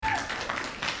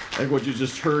think what you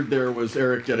just heard there was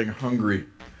Eric getting hungry.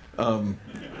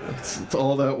 That's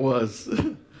all that was.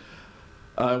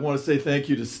 I want to say thank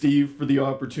you to Steve for the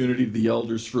opportunity, to the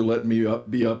elders for letting me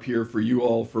be up here, for you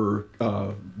all for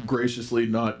graciously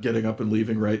not getting up and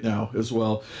leaving right now as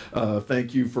well.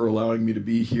 Thank you for allowing me to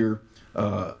be here.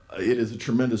 It is a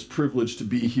tremendous privilege to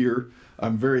be here.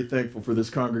 I'm very thankful for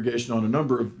this congregation on a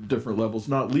number of different levels,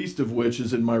 not least of which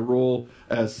is in my role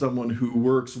as someone who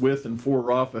works with and for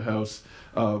Rapha House.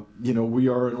 We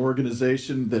are an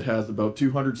organization that has about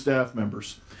 200 staff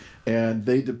members, and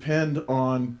they depend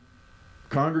on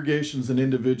congregations and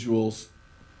individuals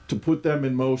to put them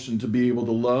in motion to be able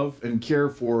to love and care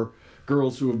for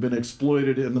girls who have been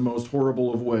exploited in the most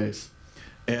horrible of ways.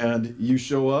 And you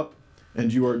show up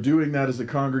and you are doing that as a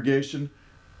congregation.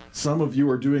 Some of you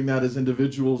are doing that as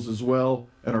individuals as well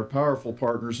and are powerful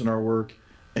partners in our work.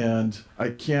 And I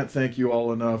can't thank you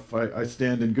all enough. I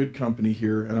stand in good company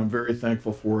here, and I'm very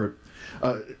thankful for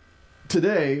it.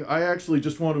 Today, I actually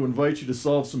just want to invite you to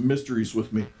solve some mysteries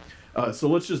with me. So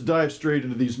let's just dive straight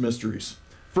into these mysteries.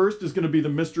 First is going to be the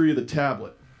mystery of the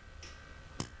tablet.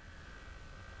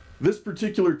 This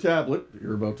particular tablet that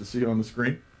you're about to see on the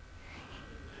screen,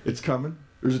 it's coming.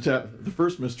 There's a tablet. The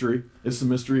first mystery is the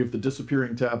mystery of the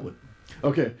disappearing tablet.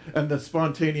 Okay, and the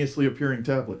spontaneously appearing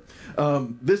tablet.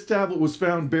 This tablet was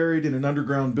found buried in an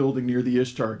underground building near the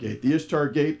Ishtar Gate. The Ishtar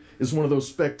Gate is one of those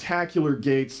spectacular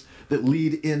gates that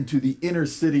lead into the inner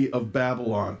city of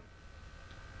Babylon.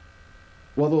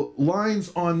 While the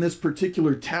lines on this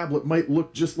particular tablet might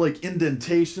look just like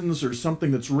indentations or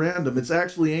something that's random, it's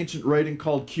actually ancient writing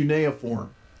called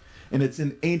cuneiform, and it's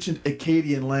in ancient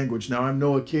Akkadian language. Now, I'm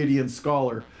no Akkadian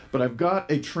scholar, but I've got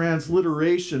a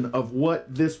transliteration of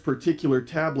what this particular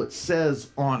tablet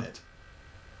says on it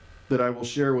that I will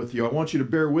share with you. I want you to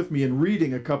bear with me in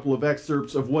reading a couple of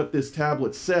excerpts of what this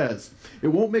tablet says. It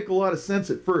won't make a lot of sense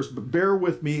at first, but bear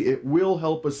with me. It will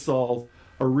help us solve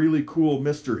a really cool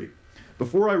mystery.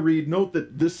 Before I read, note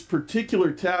that this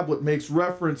particular tablet makes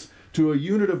reference to a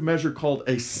unit of measure called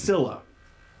a silla.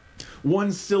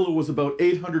 One silla was about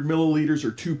 800 milliliters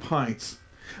or 2 pints.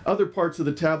 Other parts of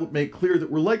the tablet make clear that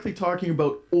we're likely talking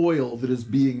about oil that is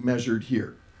being measured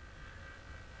here.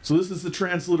 So this is the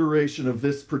transliteration of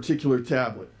this particular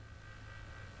tablet.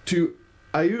 To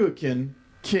Iuakin,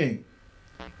 king.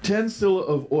 10 silla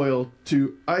of oil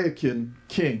to Iuakin,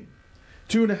 king.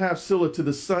 2.5 silla to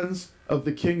the sons of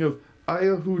the king of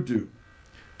Ayahudu.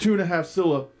 2.5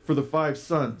 silla for the 5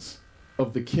 sons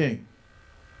of the king.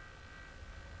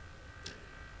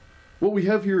 What we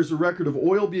have here is a record of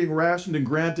oil being rationed and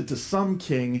granted to some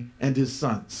king and his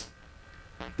sons.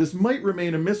 This might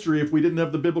remain a mystery if we didn't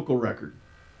have the biblical record.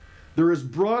 There is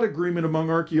broad agreement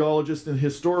among archaeologists and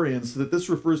historians that this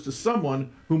refers to someone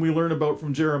whom we learn about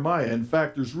from Jeremiah. In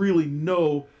fact, there's really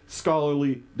no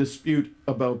scholarly dispute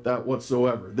about that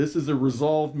whatsoever. This is a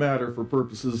resolved matter for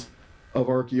purposes of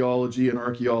archaeology and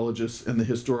archaeologists and the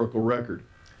historical record.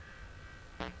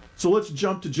 So let's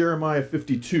jump to Jeremiah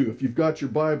 52. If you've got your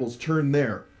Bibles, turn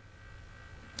there.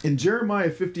 In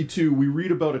Jeremiah 52, we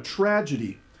read about a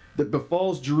tragedy that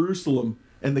befalls Jerusalem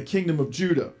and the kingdom of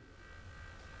Judah.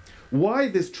 Why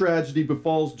this tragedy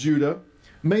befalls Judah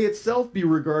may itself be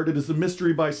regarded as a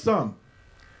mystery by some,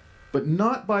 but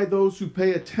not by those who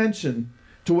pay attention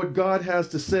to what God has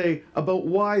to say about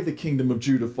why the kingdom of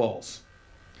Judah falls.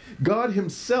 God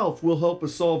himself will help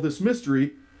us solve this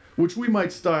mystery, which we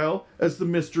might style as the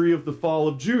mystery of the fall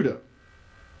of Judah.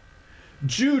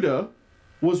 Judah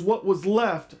was what was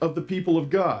left of the people of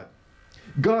God.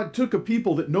 God took a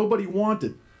people that nobody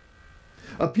wanted,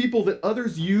 a people that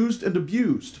others used and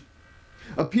abused,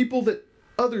 a people that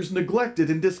others neglected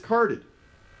and discarded,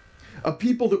 a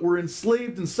people that were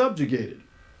enslaved and subjugated,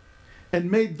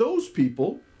 and made those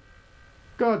people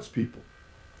God's people.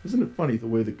 Isn't it funny the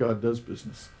way that God does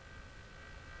business?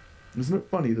 Isn't it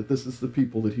funny that this is the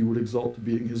people that he would exalt to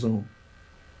being his own?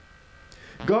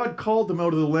 God called them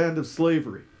out of the land of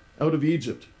slavery, out of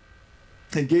Egypt,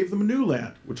 and gave them a new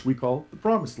land, which we call the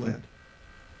Promised Land.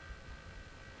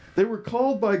 They were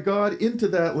called by God into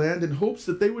that land in hopes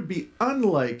that they would be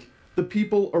unlike the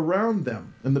people around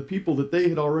them and the people that they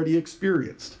had already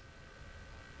experienced.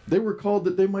 They were called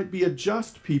that they might be a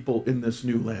just people in this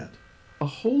new land, a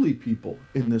holy people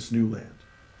in this new land.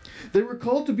 They were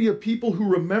called to be a people who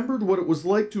remembered what it was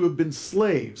like to have been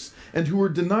slaves and who were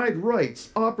denied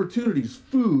rights, opportunities,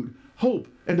 food, hope,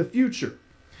 and a future.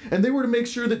 And they were to make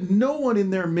sure that no one in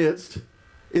their midst,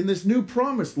 in this new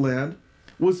promised land,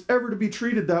 was ever to be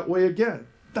treated that way again.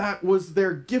 That was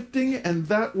their gifting and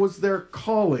that was their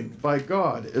calling by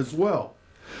God as well.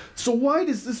 So why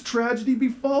does this tragedy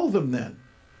befall them then?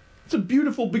 It's a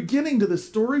beautiful beginning to this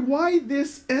story. Why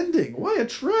this ending? Why a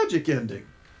tragic ending?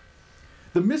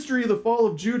 The mystery of the fall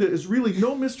of Judah is really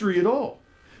no mystery at all.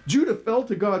 Judah fell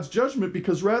to God's judgment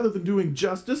because rather than doing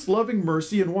justice, loving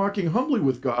mercy, and walking humbly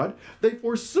with God, they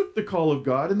forsook the call of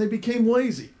God and they became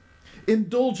lazy,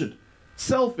 indulgent,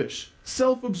 selfish,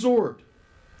 self-absorbed,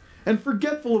 and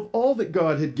forgetful of all that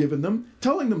God had given them,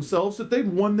 telling themselves that they'd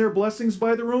won their blessings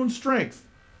by their own strength,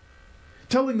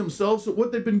 telling themselves that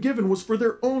what they'd been given was for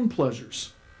their own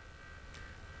pleasures.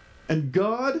 And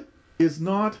God is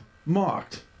not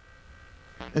mocked.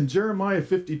 And Jeremiah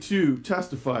 52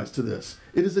 testifies to this.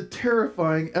 It is a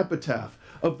terrifying epitaph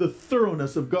of the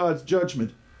thoroughness of God's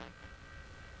judgment.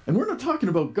 And we're not talking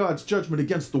about God's judgment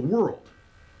against the world.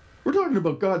 We're talking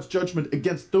about God's judgment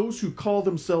against those who call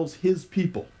themselves his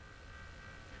people.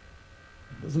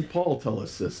 Doesn't Paul tell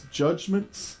us this?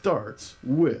 Judgment starts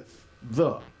with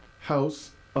the house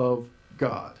of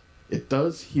God. It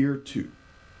does here too.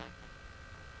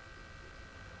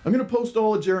 I'm going to post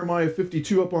all of Jeremiah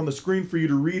 52 up on the screen for you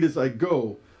to read as I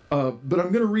go, but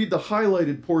I'm going to read the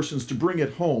highlighted portions to bring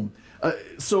it home.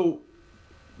 So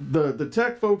the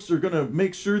tech folks are going to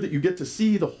make sure that you get to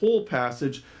see the whole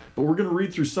passage, but we're going to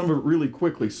read through some of it really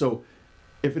quickly. So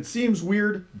if it seems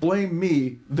weird, blame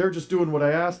me. They're just doing what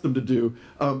I asked them to do.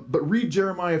 But read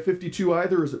Jeremiah 52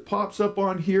 either as it pops up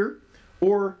on here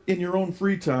or in your own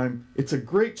free time. It's a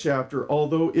great chapter,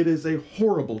 although it is a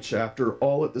horrible chapter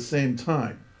all at the same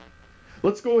time.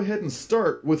 Let's go ahead and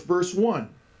start with verse 1.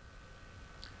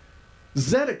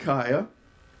 Zedekiah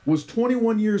was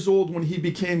 21 years old when he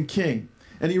became king,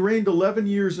 and he reigned 11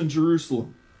 years in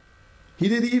Jerusalem. He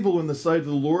did evil in the sight of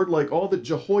the Lord, like all that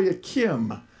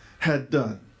Jehoiakim had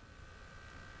done.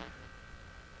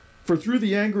 For through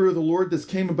the anger of the Lord this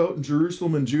came about in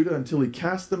Jerusalem and Judah until he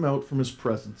cast them out from his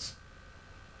presence.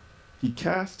 He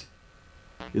cast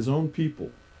his own people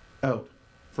out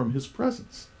from his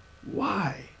presence.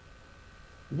 Why?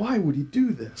 Why would he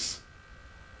do this?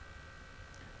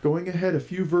 Going ahead a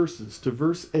few verses to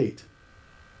verse 8.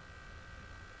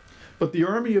 But the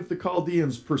army of the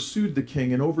Chaldeans pursued the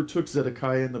king and overtook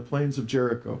Zedekiah in the plains of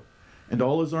Jericho, and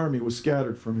all his army was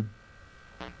scattered from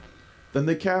him. Then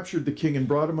they captured the king and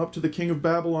brought him up to the king of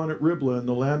Babylon at Riblah in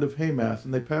the land of Hamath,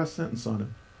 and they passed sentence on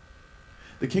him.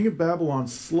 The king of Babylon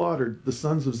slaughtered the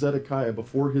sons of Zedekiah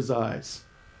before his eyes.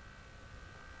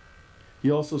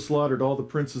 He also slaughtered all the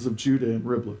princes of Judah in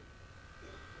Riblah.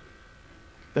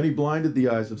 Then he blinded the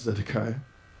eyes of Zedekiah.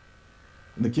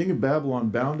 And the king of Babylon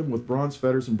bound him with bronze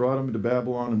fetters and brought him into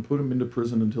Babylon and put him into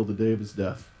prison until the day of his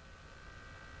death.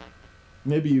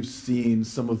 Maybe you've seen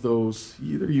some of those,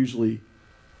 either usually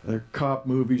they're cop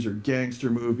movies or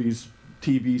gangster movies,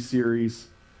 TV series,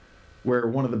 where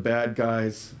one of the bad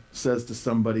guys says to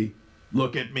somebody,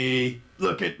 "Look at me,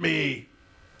 look at me."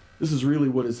 This is really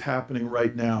what is happening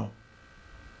right now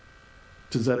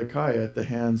to Zedekiah at the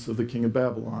hands of the king of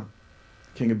Babylon.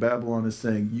 The king of Babylon is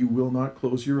saying, "You will not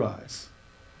close your eyes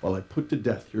while I put to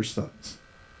death your sons.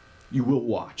 You will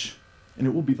watch, and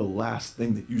it will be the last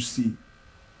thing that you see."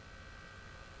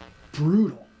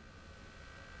 Brutal.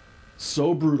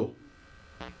 So brutal.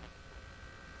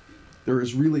 There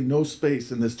is really no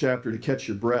space in this chapter to catch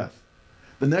your breath.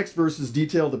 The next verses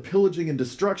detail the pillaging and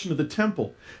destruction of the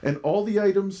temple and all the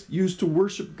items used to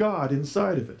worship God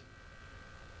inside of it.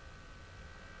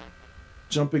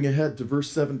 Jumping ahead to verse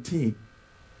 17.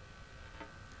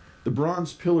 The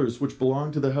bronze pillars which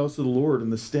belonged to the house of the Lord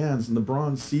and the stands and the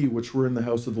bronze sea which were in the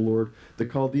house of the Lord, the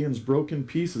Chaldeans broke in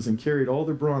pieces and carried all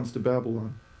their bronze to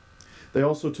Babylon. They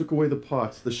also took away the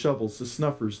pots, the shovels, the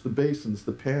snuffers, the basins,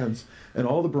 the pans, and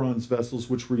all the bronze vessels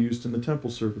which were used in the temple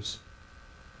service.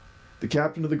 The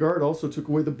captain of the guard also took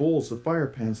away the bowls, the fire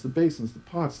pans, the basins, the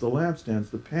pots, the lampstands,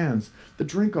 the pans, the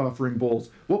drink offering bowls,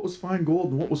 what was fine gold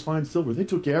and what was fine silver. They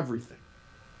took everything.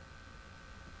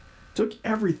 Took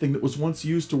everything that was once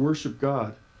used to worship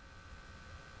God.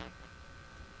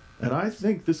 And I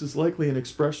think this is likely an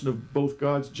expression of both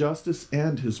God's justice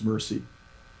and his mercy.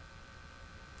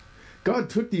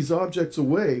 God took these objects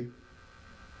away,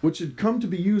 which had come to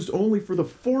be used only for the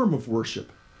form of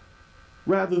worship,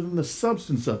 rather than the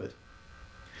substance of it.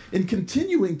 In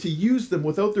continuing to use them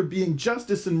without there being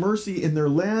justice and mercy in their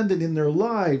land and in their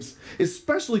lives,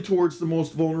 especially towards the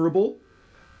most vulnerable,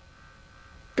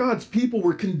 God's people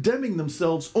were condemning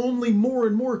themselves only more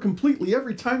and more completely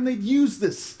every time they'd use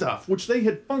this stuff, which they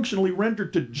had functionally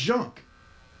rendered to junk.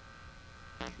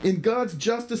 In God's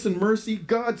justice and mercy,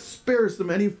 God spares them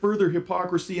any further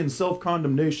hypocrisy and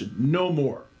self-condemnation. No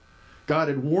more. God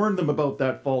had warned them about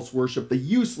that false worship, the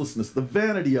uselessness, the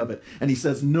vanity of it, and he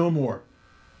says no more.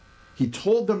 He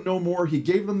told them no more. He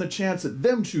gave them the chance at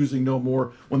them choosing no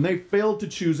more. When they failed to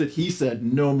choose it, he said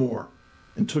no more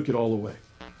and took it all away.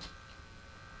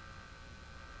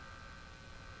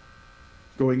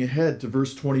 Going ahead to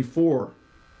verse 24,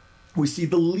 we see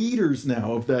the leaders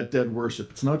now of that dead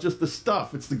worship. It's not just the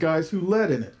stuff, it's the guys who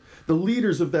led in it. The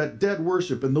leaders of that dead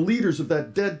worship and the leaders of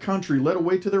that dead country led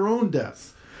away to their own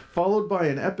deaths, followed by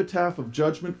an epitaph of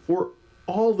judgment for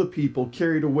all the people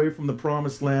carried away from the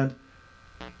promised land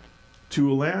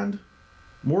to a land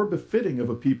more befitting of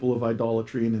a people of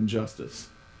idolatry and injustice,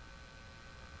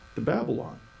 to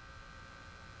Babylon.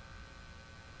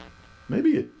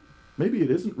 Maybe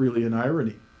it isn't really an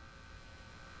irony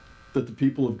that the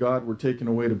people of God were taken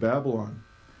away to Babylon.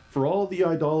 For all the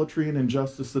idolatry and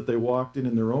injustice that they walked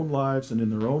in their own lives and in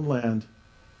their own land,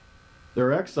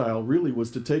 their exile really was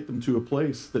to take them to a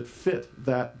place that fit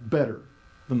that better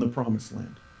than the promised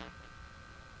land.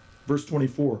 Verse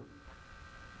 24.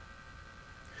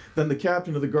 Then the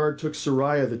captain of the guard took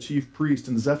Sariah the chief priest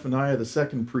and Zephaniah the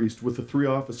second priest with the 3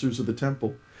 officers of the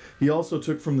temple. He also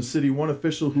took from the city 1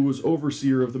 official who was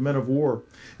overseer of the men of war,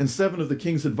 and 7 of the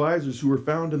king's advisers who were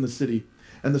found in the city,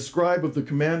 and the scribe of the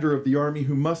commander of the army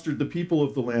who mustered the people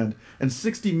of the land, and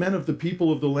 60 men of the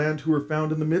people of the land who were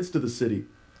found in the midst of the city.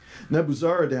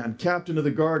 Nebuzaradan, captain of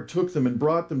the guard, took them and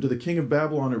brought them to the king of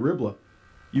Babylon at Riblah.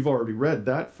 You've already read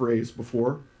that phrase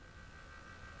before.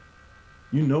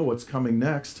 You know what's coming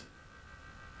next.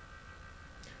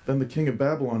 Then the king of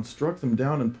Babylon struck them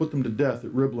down and put them to death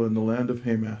at Riblah in the land of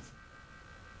Hamath.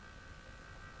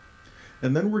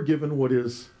 And then we're given what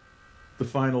is the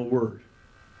final word.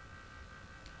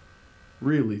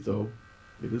 Really, though,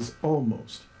 it is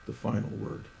almost the final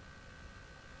word.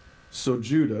 So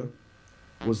Judah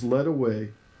was led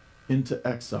away into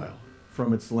exile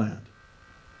from its land.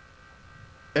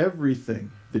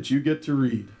 Everything that you get to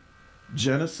read,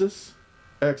 Genesis,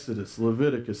 Exodus,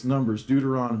 Leviticus, Numbers,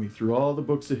 Deuteronomy, through all the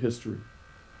books of history,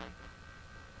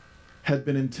 had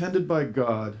been intended by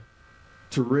God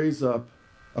to raise up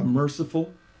a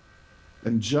merciful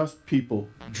and just people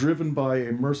driven by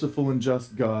a merciful and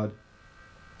just God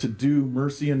to do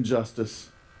mercy and justice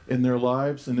in their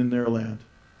lives and in their land.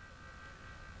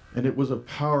 And it was a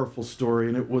powerful story,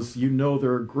 and it was,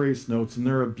 there are grace notes, and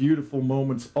there are beautiful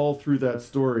moments all through that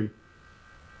story.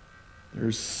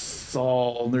 There's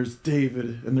Saul, and there's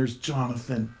David, and there's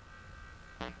Jonathan,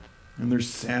 and there's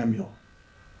Samuel,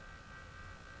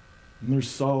 and there's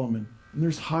Solomon, and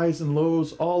there's highs and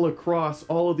lows all across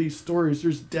all of these stories.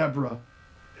 There's Deborah.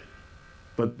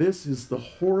 But this is the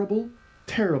horrible,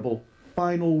 terrible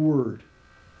final word.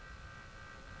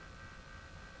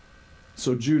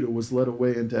 So Judah was led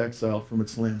away into exile from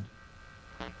its land.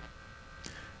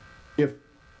 If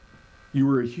you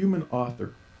were a human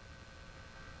author,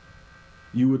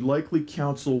 you would likely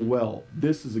counsel well,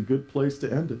 this is a good place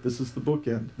to end it. This is the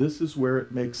bookend. This is where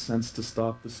it makes sense to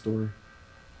stop the story.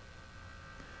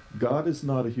 God is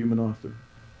not a human author.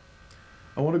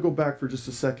 I want to go back for just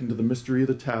a second to the mystery of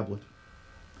the tablet.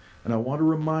 And I want to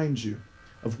remind you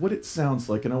of what it sounds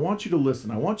like. And I want you to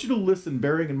listen. I want you to listen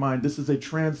bearing in mind this is a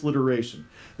transliteration.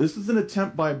 This is an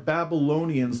attempt by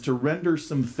Babylonians to render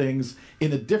some things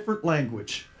in a different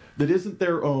language that isn't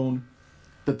their own,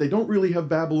 that they don't really have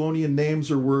Babylonian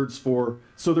names or words for,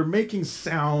 so they're making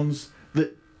sounds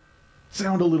that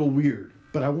sound a little weird.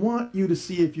 But I want you to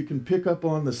see if you can pick up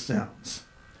on the sounds.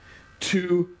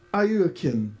 To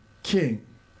Ayuakin, king,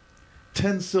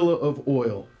 10 silla of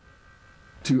oil.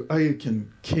 To Ayuakin,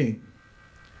 king,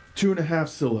 2.5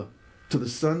 silla. To the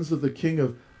sons of the king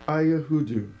of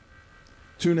Ayahudu,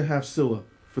 2.5 silla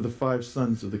for the 5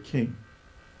 sons of the king.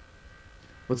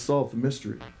 Let's solve the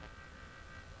mystery.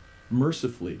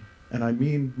 Mercifully, and I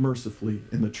mean mercifully,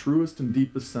 in the truest and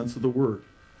deepest sense of the word.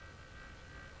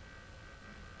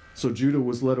 So Judah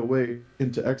was led away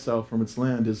into exile from its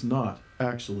land is not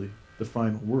actually the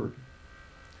final word.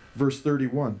 Verse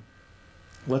 31.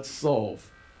 Let's solve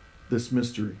this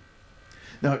mystery.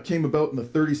 Now it came about in the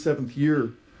 37th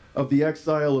year of the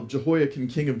exile of Jehoiakim,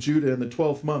 king of Judah, in the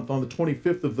 12th month, on the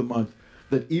 25th of the month,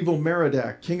 that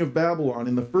Evil-Merodach, king of Babylon,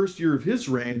 in the first year of his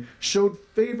reign, showed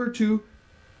favor to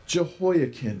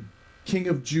Jehoiakim, king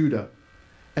of Judah,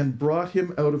 and brought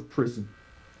him out of prison.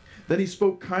 Then he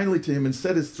spoke kindly to him and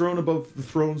set his throne above the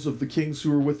thrones of the kings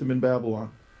who were with him in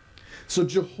Babylon. So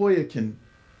Jehoiakim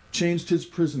changed his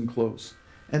prison clothes,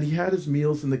 and he had his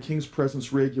meals in the king's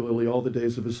presence regularly all the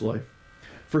days of his life.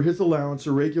 For his allowance,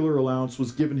 a regular allowance,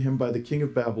 was given him by the king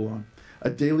of Babylon, a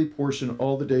daily portion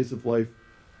all the days of life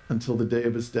until the day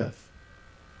of his death.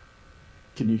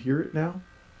 Can you hear it now?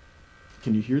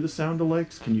 Can you hear the sound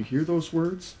alikes? Can you hear those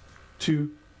words?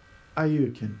 To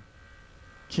Ayuakim,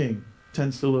 king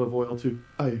 10 silla of oil to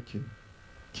Aiakim,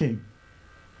 king.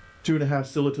 2.5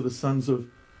 silla to the sons of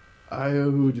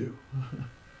Iahudu.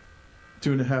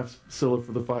 2.5 silla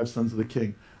for the 5 sons of the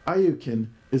king. Aiukin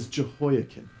is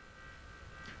Jehoiakim.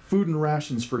 Food and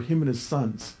rations for him and his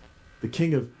sons, the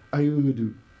king of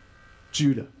Iahudu,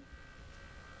 Judah.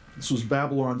 This was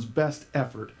Babylon's best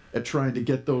effort at trying to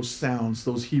get those sounds,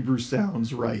 those Hebrew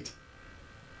sounds, right.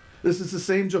 This is the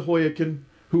same Jehoiakim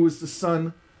who was the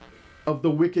son of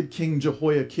the wicked king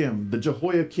Jehoiakim. The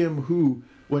Jehoiakim who,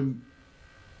 when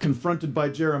confronted by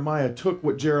Jeremiah, took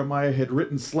what Jeremiah had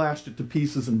written, slashed it to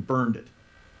pieces, and burned it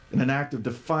in an act of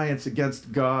defiance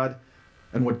against God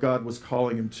and what God was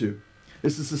calling him to.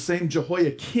 This is the same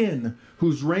Jehoiakim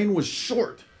whose reign was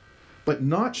short, but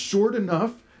not short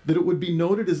enough that it would be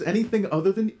noted as anything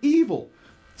other than evil.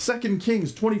 2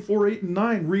 Kings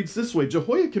 24:8-9 reads this way: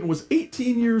 Jehoiakim was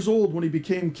 18 years old when he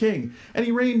became king, and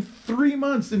he reigned 3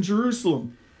 months in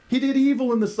Jerusalem. He did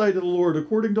evil in the sight of the Lord,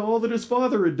 according to all that his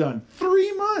father had done.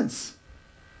 3 months!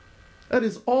 That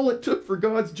is all it took for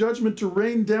God's judgment to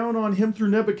rain down on him through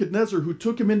Nebuchadnezzar, who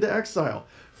took him into exile.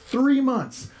 3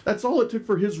 months. That's all it took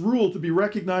for his rule to be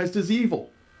recognized as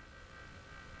evil.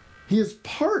 He is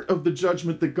part of the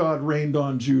judgment that God rained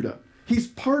on Judah. He's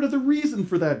part of the reason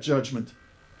for that judgment.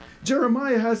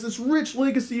 Jeremiah has this rich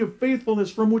legacy of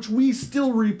faithfulness from which we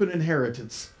still reap an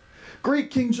inheritance.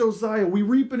 Great King Josiah, we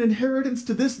reap an inheritance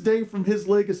to this day from his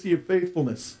legacy of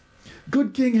faithfulness.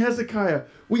 Good King Hezekiah,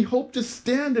 we hope to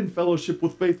stand in fellowship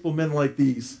with faithful men like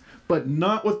these, but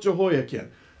not with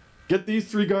Jehoiakim. Get these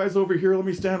 3 guys over here, let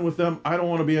me stand with them. I don't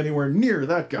want to be anywhere near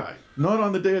that guy. Not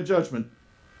on the day of judgment.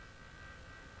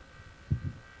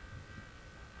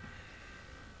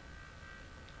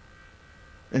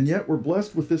 And yet we're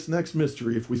blessed with this next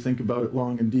mystery if we think about it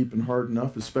long and deep and hard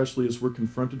enough, especially as we're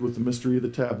confronted with the mystery of the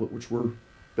tablet, which we're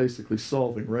basically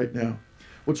solving right now.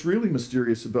 What's really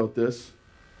mysterious about this,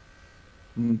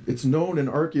 it's known in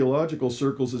archaeological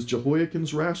circles as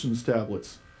Jehoiakim's rations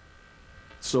tablets.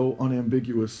 So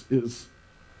unambiguous is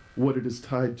what it is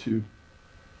tied to.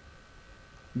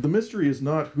 The mystery is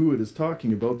not who it is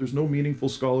talking about. There's no meaningful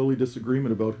scholarly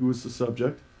disagreement about who is the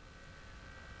subject.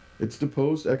 It's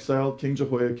deposed, exiled King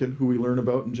Jehoiakim, who we learn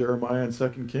about in Jeremiah and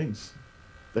 2 Kings.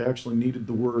 They actually needed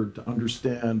the word to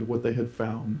understand what they had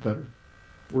found better.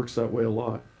 It works that way a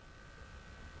lot.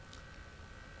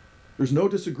 There's no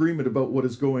disagreement about what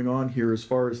is going on here as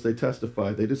far as they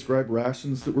testify. They describe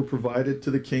rations that were provided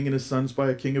to the king and his sons by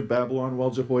a king of Babylon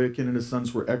while Jehoiakim and his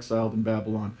sons were exiled in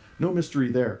Babylon. No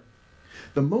mystery there.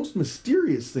 The most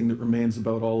mysterious thing that remains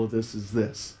about all of this is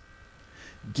this.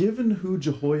 Given who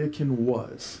Jehoiakim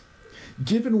was,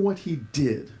 given what he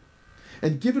did,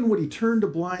 and given what he turned a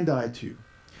blind eye to,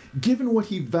 given what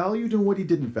he valued and what he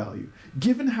didn't value,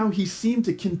 given how he seemed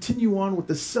to continue on with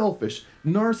the selfish,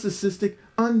 narcissistic,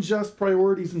 unjust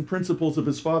priorities and principles of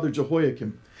his father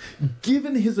Jehoiakim,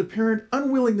 given his apparent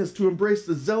unwillingness to embrace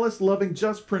the zealous, loving,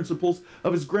 just principles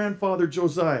of his grandfather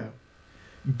Josiah,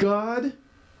 God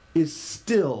is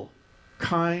still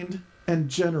kind and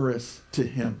generous to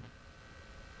him,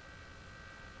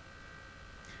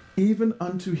 even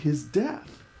unto his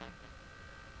death.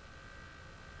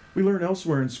 We learn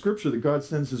elsewhere in Scripture that God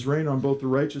sends his rain on both the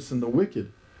righteous and the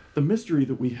wicked. The mystery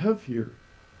that we have here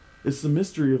is the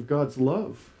mystery of God's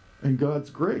love and God's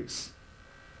grace.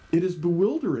 It is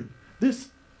bewildering. This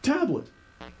tablet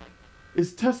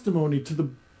is testimony to the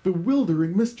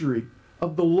bewildering mystery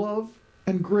of the love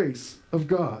and grace of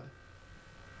God.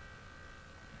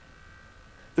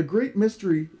 The great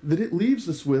mystery that it leaves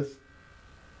us with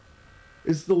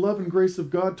is the love and grace of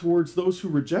God towards those who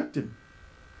reject him.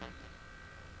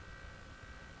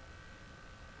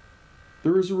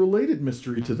 There is a related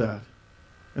mystery to that,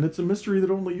 and it's a mystery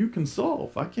that only you can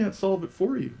solve. I can't solve it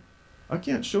for you. I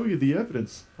can't show you the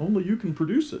evidence. Only you can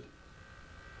produce it.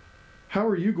 How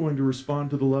are you going to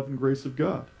respond to the love and grace of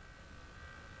God?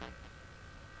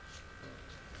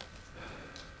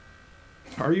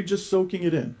 Are you just soaking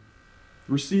it in,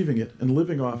 receiving it, and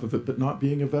living off of it, but not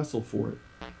being a vessel for it?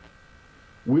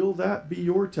 Will that be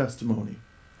your testimony?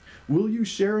 Will you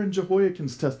share in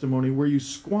Jehoiakim's testimony where you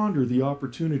squander the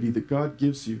opportunity that God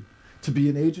gives you to be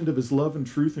an agent of his love and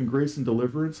truth and grace and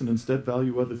deliverance and instead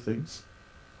value other things?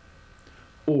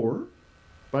 Or,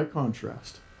 by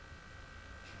contrast,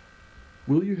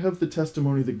 will you have the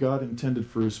testimony that God intended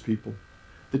for his people,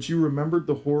 that you remembered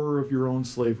the horror of your own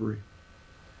slavery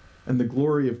and the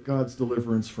glory of God's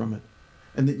deliverance from it,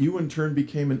 and that you in turn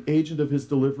became an agent of his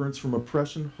deliverance from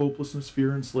oppression, hopelessness,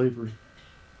 fear, and slavery?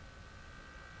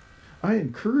 I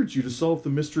encourage you to solve the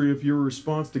mystery of your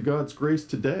response to God's grace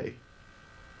today.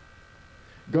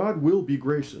 God will be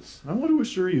gracious. I want to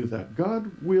assure you that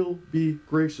God will be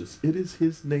gracious. It is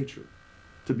his nature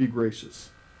to be gracious.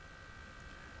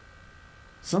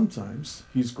 Sometimes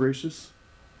he's gracious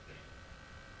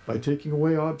by taking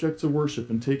away objects of worship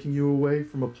and taking you away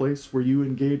from a place where you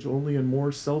engage only in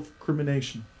more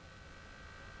self-crimination,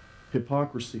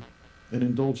 hypocrisy, and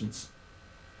indulgence.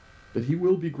 But he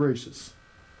will be gracious.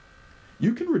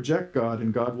 You can reject God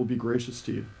and God will be gracious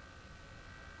to you.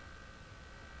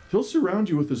 He'll surround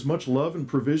you with as much love and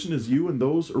provision as you and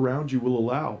those around you will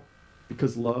allow,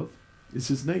 because love is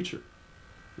his nature.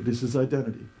 It is his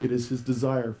identity. It is his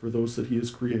desire for those that he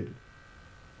has created.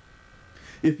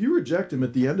 If you reject him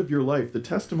at the end of your life, the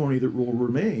testimony that will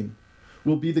remain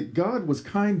will be that God was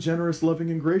kind, generous,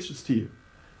 loving, and gracious to you,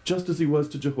 just as he was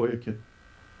to Jehoiakim.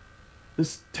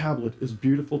 This tablet is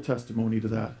beautiful testimony to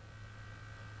that.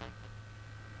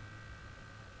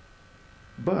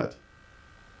 But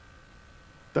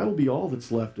that'll be all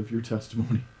that's left of your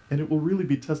testimony, and it will really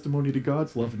be testimony to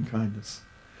God's love and kindness.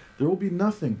 There will be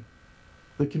nothing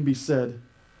that can be said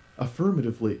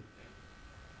affirmatively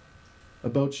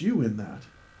about you in that.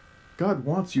 God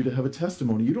wants you to have a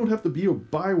testimony. You don't have to be a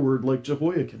byword like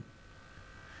Jehoiakim.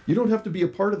 You don't have to be a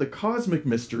part of the cosmic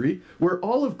mystery where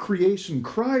all of creation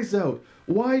cries out,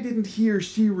 why didn't he or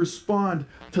she respond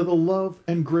to the love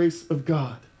and grace of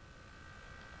God?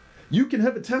 You can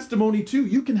have a testimony too.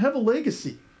 You can have a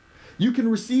legacy. You can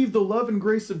receive the love and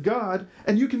grace of God,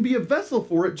 and you can be a vessel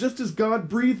for it just as God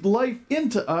breathed life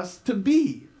into us to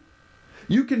be.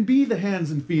 You can be the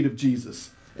hands and feet of Jesus,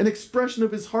 an expression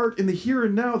of his heart in the here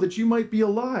and now that you might be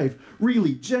alive,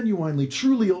 really, genuinely,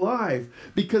 truly alive,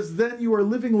 because then you are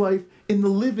living life in the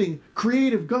living,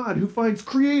 creative God who finds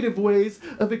creative ways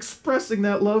of expressing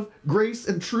that love, grace,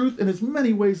 and truth in as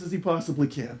many ways as he possibly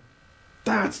can.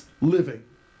 That's living,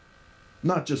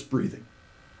 not just breathing.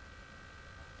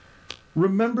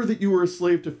 Remember that you were a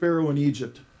slave to Pharaoh in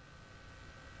Egypt,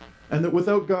 and that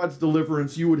without God's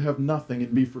deliverance you would have nothing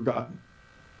and be forgotten.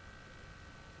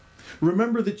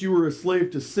 Remember that you were a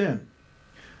slave to sin,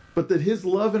 but that his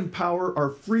love and power are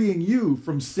freeing you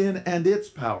from sin and its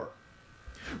power.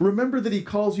 Remember that he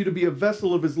calls you to be a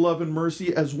vessel of his love and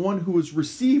mercy as one who has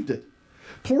received it.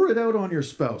 Pour it out on your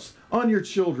spouse, on your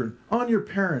children, on your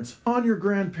parents, on your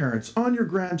grandparents, on your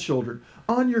grandchildren,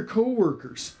 on your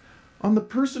co-workers, on the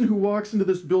person who walks into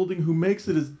this building who makes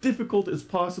it as difficult as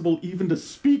possible even to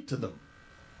speak to them.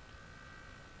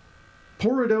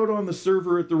 Pour it out on the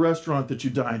server at the restaurant that you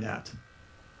dine at.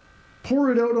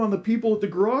 Pour it out on the people at the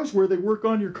garage where they work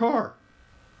on your car.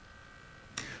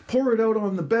 Pour it out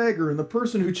on the bagger and the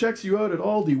person who checks you out at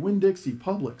Aldi, Winn-Dixie,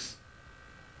 Publix.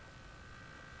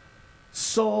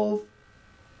 Solve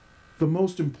the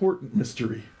most important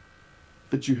mystery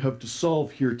that you have to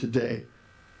solve here today,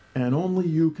 and only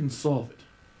you can solve it.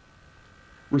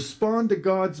 Respond to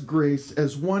God's grace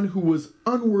as one who was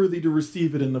unworthy to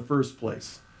receive it in the first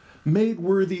place, made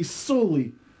worthy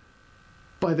solely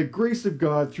by the grace of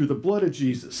God through the blood of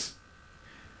Jesus.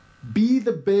 Be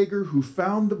the beggar who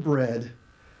found the bread,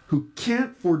 who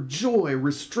can't for joy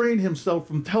restrain himself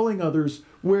from telling others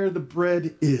where the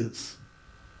bread is.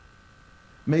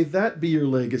 May that be your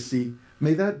legacy.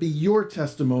 May that be your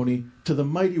testimony to the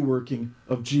mighty working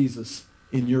of Jesus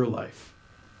in your life.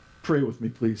 Pray with me,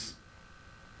 please.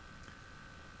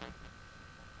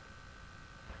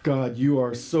 God, you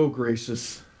are so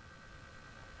gracious.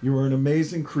 You are an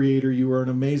amazing creator. You are an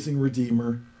amazing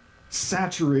redeemer,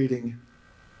 saturating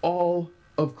all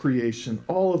of creation,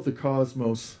 all of the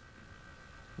cosmos,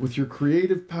 with your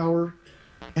creative power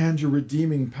and your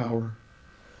redeeming power,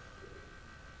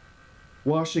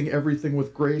 washing everything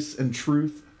with grace and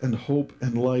truth and hope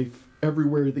and life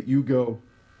everywhere that you go.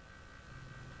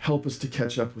 Help us to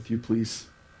catch up with you, please.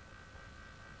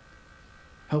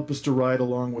 Help us to ride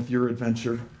along with your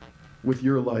adventure, with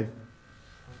your life.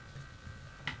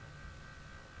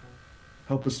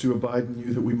 Help us to abide in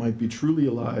you that we might be truly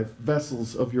alive,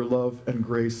 vessels of your love and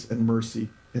grace and mercy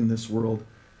in this world.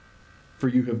 For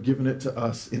you have given it to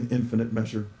us in infinite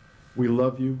measure. We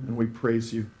love you and we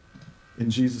praise you.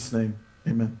 In Jesus' name,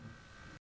 amen.